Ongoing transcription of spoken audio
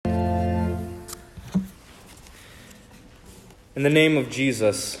In the name of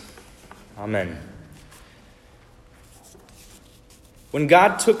Jesus, Amen. When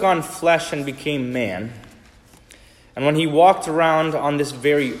God took on flesh and became man, and when he walked around on this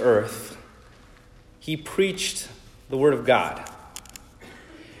very earth, he preached the word of God.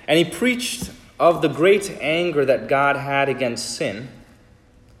 And he preached of the great anger that God had against sin,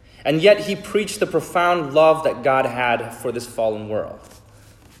 and yet he preached the profound love that God had for this fallen world.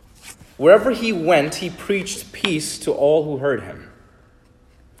 Wherever he went, he preached peace to all who heard him.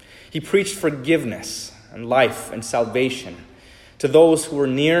 He preached forgiveness and life and salvation to those who were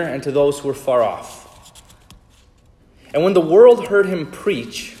near and to those who were far off. And when the world heard him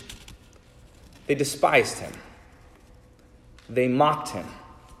preach, they despised him. They mocked him.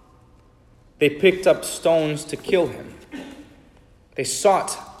 They picked up stones to kill him. They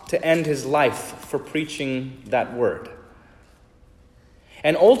sought to end his life for preaching that word.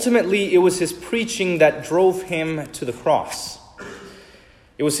 And ultimately, it was his preaching that drove him to the cross.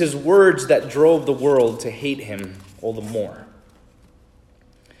 It was his words that drove the world to hate him all the more.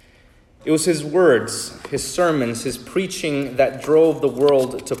 It was his words, his sermons, his preaching that drove the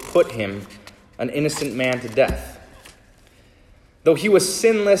world to put him, an innocent man, to death. Though he was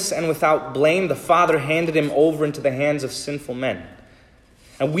sinless and without blame, the Father handed him over into the hands of sinful men.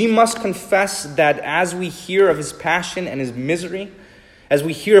 And we must confess that as we hear of his passion and his misery, as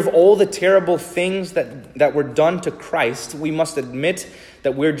we hear of all the terrible things that were done to Christ, we must admit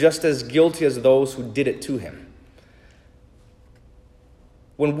that we're just as guilty as those who did it to him.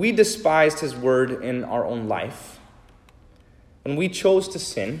 When we despised his word in our own life, when we chose to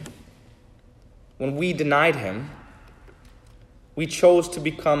sin, when we denied him, we chose to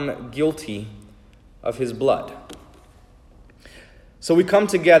become guilty of his blood. So we come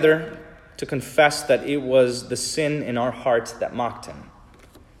together to confess that it was the sin in our hearts that mocked him,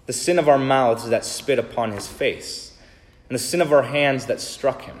 the sin of our mouths that spit upon his face, and the sin of our hands that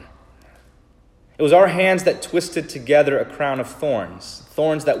struck him. It was our hands that twisted together a crown of thorns,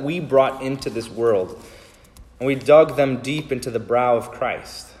 thorns that we brought into this world, and we dug them deep into the brow of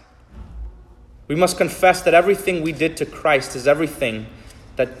Christ. We must confess that everything we did to Christ is everything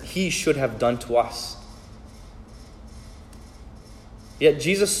that he should have done to us. Yet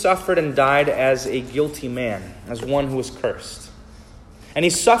Jesus suffered and died as a guilty man, as one who was cursed. And he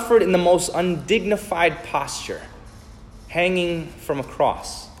suffered in the most undignified posture, hanging from a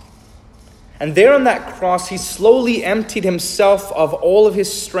cross. And there on that cross, he slowly emptied himself of all of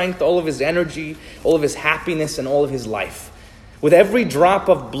his strength, all of his energy, all of his happiness, and all of his life. With every drop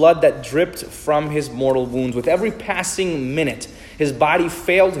of blood that dripped from his mortal wounds, with every passing minute, his body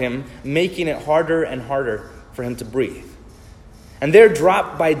failed him, making it harder and harder for him to breathe. And there,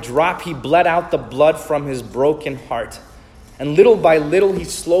 drop by drop, he bled out the blood from his broken heart. And little by little, he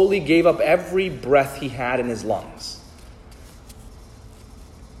slowly gave up every breath he had in his lungs.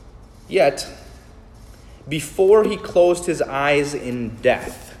 Yet, before he closed his eyes in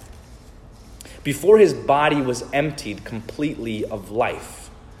death, before his body was emptied completely of life,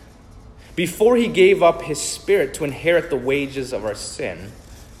 before he gave up his spirit to inherit the wages of our sin,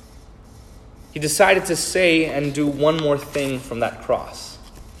 he decided to say and do one more thing from that cross.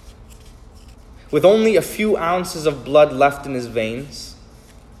 With only a few ounces of blood left in his veins,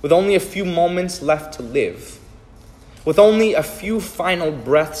 with only a few moments left to live, with only a few final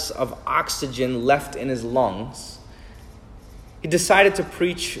breaths of oxygen left in his lungs, he decided to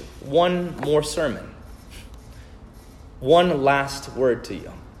preach one more sermon, one last word to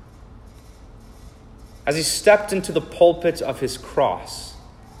you. As he stepped into the pulpit of his cross,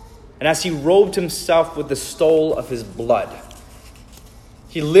 and as he robed himself with the stole of his blood,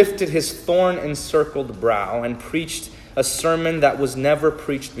 he lifted his thorn-encircled brow and preached a sermon that was never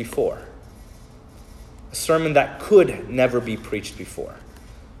preached before. A sermon that could never be preached before.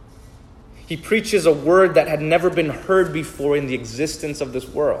 He preaches a word that had never been heard before in the existence of this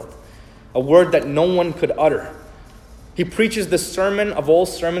world. A word that no one could utter. He preaches the sermon of all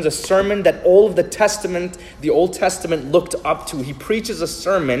sermons, a sermon that all of the Old Testament looked up to. He preaches a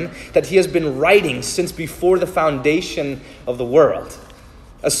sermon that he has been writing since before the foundation of the world.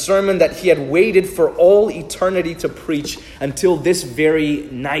 A sermon that he had waited for all eternity to preach until this very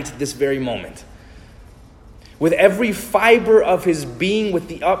night, this very moment. With every fiber of his being, with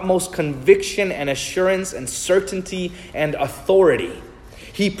the utmost conviction and assurance and certainty and authority,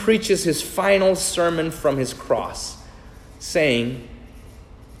 he preaches his final sermon from his cross, saying,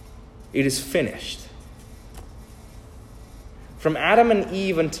 "It is finished." From Adam and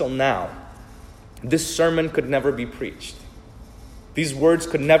Eve until now, this sermon could never be preached. These words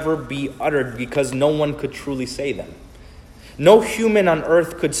could never be uttered because no one could truly say them. No human on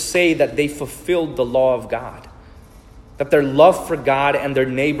earth could say that they fulfilled the law of God, that their love for God and their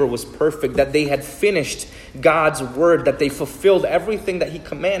neighbor was perfect, that they had finished God's word, that they fulfilled everything that he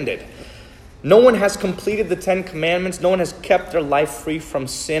commanded. No one has completed the 10 commandments. No one has kept their life free from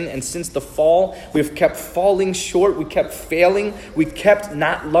sin. And since the fall, we've kept falling short. We kept failing. We kept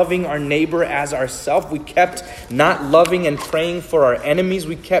not loving our neighbor as ourselves. We kept not loving and praying for our enemies.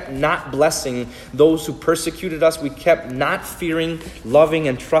 We kept not blessing those who persecuted us. We kept not fearing, loving,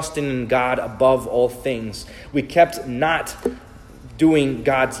 and trusting in God above all things. We kept not doing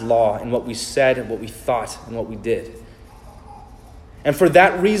God's law in what we said and what we thought and what we did. And for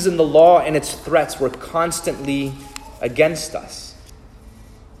that reason, the law and its threats were constantly against us.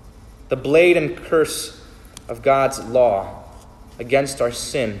 The blade and curse of God's law against our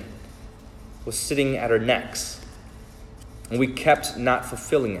sin was sitting at our necks. And we kept not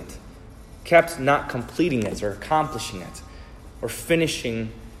fulfilling it, kept not completing it or accomplishing it or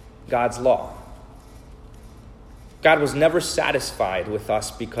finishing God's law. God was never satisfied with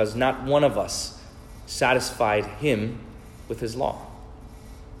us because not one of us satisfied him with his law.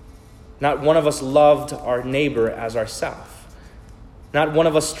 Not one of us loved our neighbor as ourselves. Not one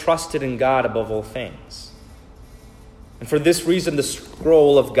of us trusted in God above all things. And for this reason, the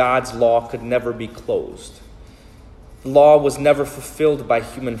scroll of God's law could never be closed. The law was never fulfilled by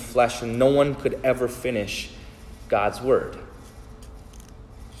human flesh, and no one could ever finish God's word.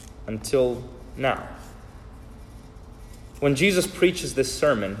 Until now. When Jesus preaches this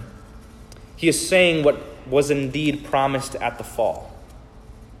sermon, he is saying what was indeed promised at the fall,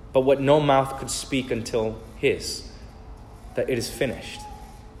 but what no mouth could speak until his, that it is finished.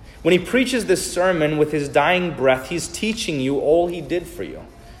 When he preaches this sermon with his dying breath, he's teaching you all he did for you.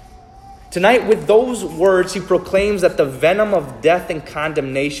 Tonight, with those words, he proclaims that the venom of death and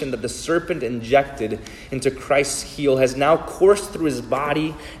condemnation that the serpent injected into Christ's heel has now coursed through his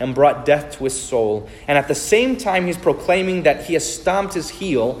body and brought death to his soul. And at the same time, he's proclaiming that he has stomped his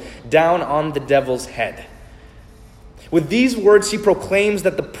heel down on the devil's head. With these words, he proclaims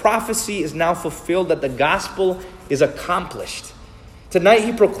that the prophecy is now fulfilled, that the gospel is accomplished. Tonight,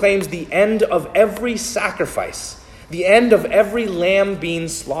 he proclaims the end of every sacrifice, the end of every lamb being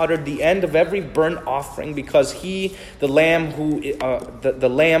slaughtered, the end of every burnt offering, because he, the lamb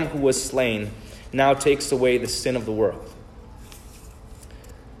who was slain, now takes away the sin of the world.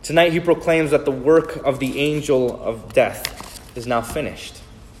 Tonight, he proclaims that the work of the angel of death is now finished,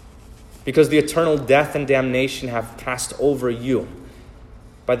 because the eternal death and damnation have passed over you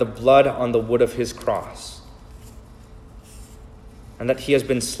by the blood on the wood of his cross, and that he has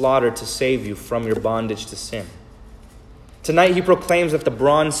been slaughtered to save you from your bondage to sin. Tonight he proclaims that the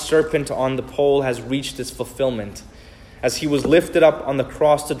bronze serpent on the pole has reached its fulfillment, as he was lifted up on the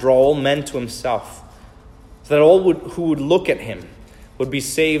cross to draw all men to himself, so that all who would look at him would be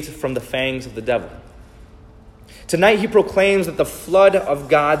saved from the fangs of the devil. Tonight he proclaims that the flood of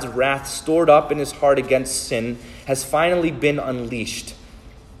God's wrath stored up in his heart against sin has finally been unleashed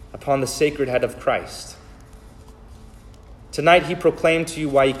upon the sacred head of Christ. Tonight he proclaimed to you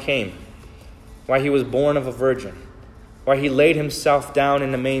why he came, why he was born of a virgin, why he laid himself down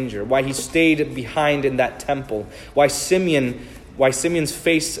in a manger, why he stayed behind in that temple, why Simeon's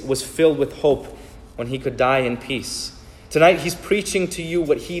face was filled with hope when he could die in peace. Tonight he's preaching to you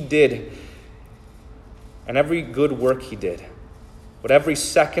what he did and every good work he did, what every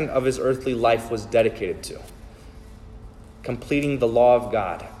second of his earthly life was dedicated to, completing the law of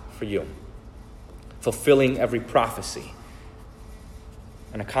God for you, fulfilling every prophecy,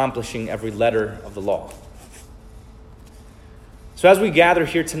 and accomplishing every letter of the law. So as we gather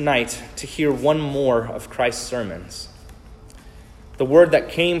here tonight to hear one more of Christ's sermons, the word that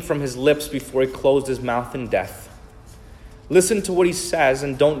came from his lips before he closed his mouth in death, listen to what he says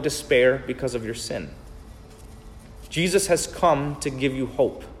and don't despair because of your sin. Jesus has come to give you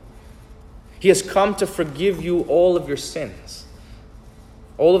hope. He has come to forgive you all of your sins,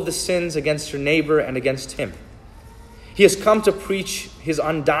 all of the sins against your neighbor and against him. He has come to preach his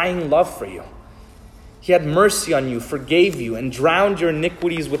undying love for you. He had mercy on you, forgave you, and drowned your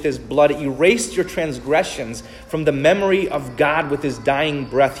iniquities with his blood, erased your transgressions from the memory of God with his dying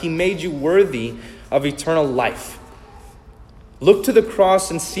breath. He made you worthy of eternal life. Look to the cross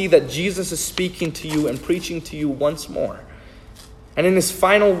and see that Jesus is speaking to you and preaching to you once more. And in his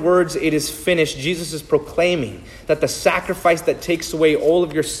final words, "It is finished," Jesus is proclaiming that the sacrifice that takes away all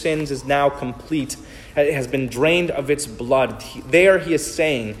of your sins is now complete. It has been drained of its blood. There he is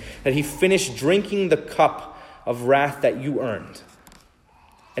saying that he finished drinking the cup of wrath that you earned.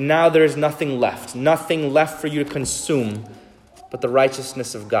 And now there is nothing left for you to consume but the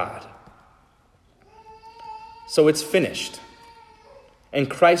righteousness of God. So it's finished. and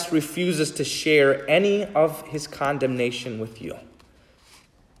Christ refuses to share any of his condemnation with you.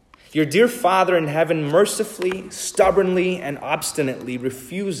 Your dear Father in heaven mercifully, stubbornly, and obstinately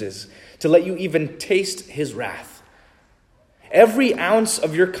refuses to let you even taste his wrath. Every ounce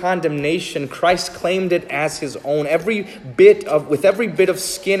of your condemnation, Christ claimed it as his own. With every bit of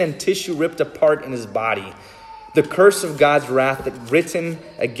skin and tissue ripped apart in his body, the curse of God's wrath that written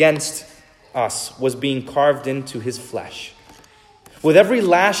against us was being carved into his flesh. With every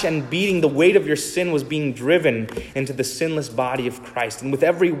lash and beating, the weight of your sin was being driven into the sinless body of Christ. And with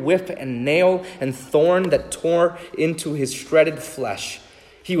every whip and nail and thorn that tore into his shredded flesh,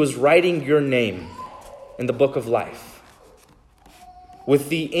 he was writing your name in the book of life. With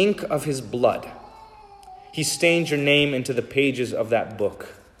the ink of his blood, he stained your name into the pages of that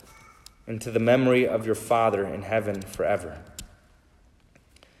book, into the memory of your Father in heaven forever.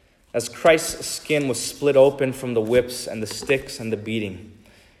 As Christ's skin was split open from the whips and the sticks and the beating,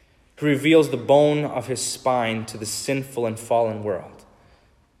 he reveals the bone of his spine to the sinful and fallen world.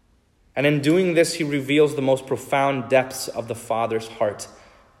 And in doing this, he reveals the most profound depths of the Father's heart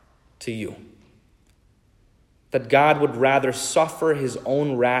to you. That God would rather suffer his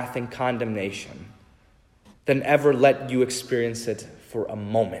own wrath and condemnation than ever let you experience it for a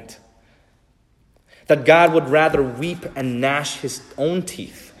moment. That God would rather weep and gnash his own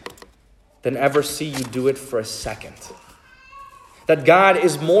teeth than ever see you do it for a second. That God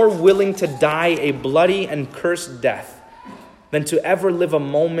is more willing to die a bloody and cursed death than to ever live a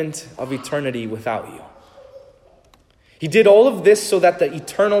moment of eternity without you. He did all of this so that the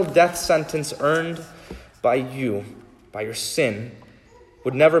eternal death sentence earned by you, by your sin,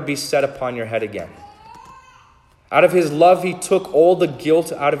 would never be set upon your head again. Out of his love, he took all the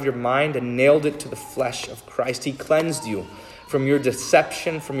guilt out of your mind and nailed it to the flesh of Christ. He cleansed you from your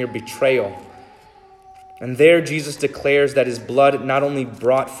deception, from your betrayal. And there Jesus declares that his blood not only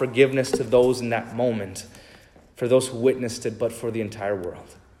brought forgiveness to those in that moment, for those who witnessed it, but for the entire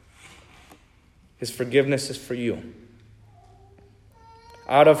world. His forgiveness is for you.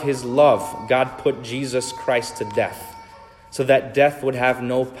 Out of his love, God put Jesus Christ to death, so that death would have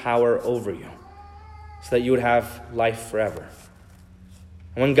no power over you, so that you would have life forever.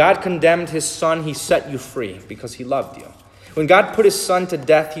 And when God condemned his Son, he set you free because he loved you. When God put his Son to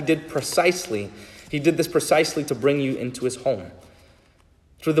death, he did this precisely to bring you into his home.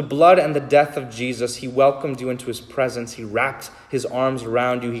 Through the blood and the death of Jesus, he welcomed you into his presence. He wrapped his arms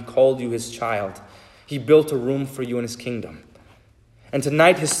around you. He called you his child. He built a room for you in his kingdom. And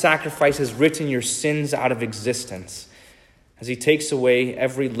tonight, his sacrifice has written your sins out of existence as he takes away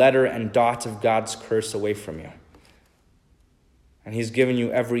every letter and dot of God's curse away from you. And he's given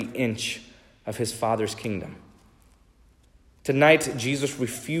you every inch of his Father's kingdom. Tonight, Jesus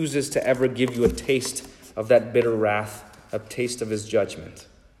refuses to ever give you a taste of that bitter wrath, a taste of his judgment.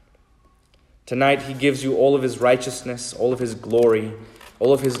 Tonight, he gives you all of his righteousness, all of his glory,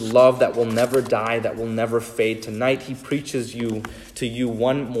 all of his love that will never die, that will never fade. Tonight, he preaches to you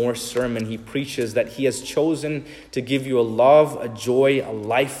one more sermon. He preaches that he has chosen to give you a love, a joy, a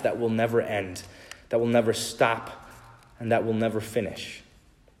life that will never end, that will never stop, and that will never finish.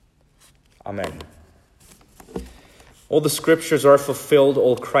 Amen. All the scriptures are fulfilled.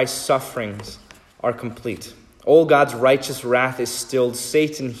 All Christ's sufferings are complete. All God's righteous wrath is stilled.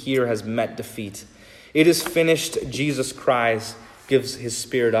 Satan here has met defeat. It is finished. Jesus cries, gives his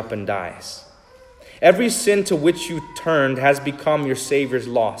spirit up and dies. Every sin to which you turned has become your Savior's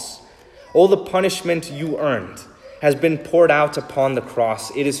loss. All the punishment you earned has been poured out upon the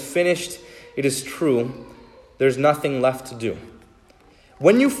cross. It is finished. It is true. There's nothing left to do.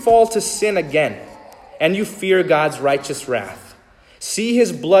 When you fall to sin again, and you fear God's righteous wrath, see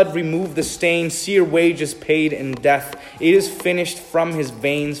his blood remove the stain, see your wages paid in death. It is finished. From his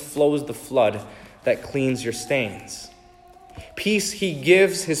veins flows the flood that cleans your stains. Peace he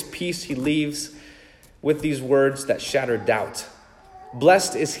gives, his peace he leaves, with these words that shatter doubt.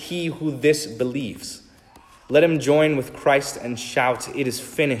 Blessed is he who this believes. Let him join with Christ and shout, it is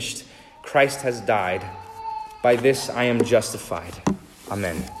finished. Christ has died. By this I am justified.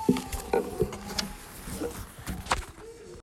 Amen.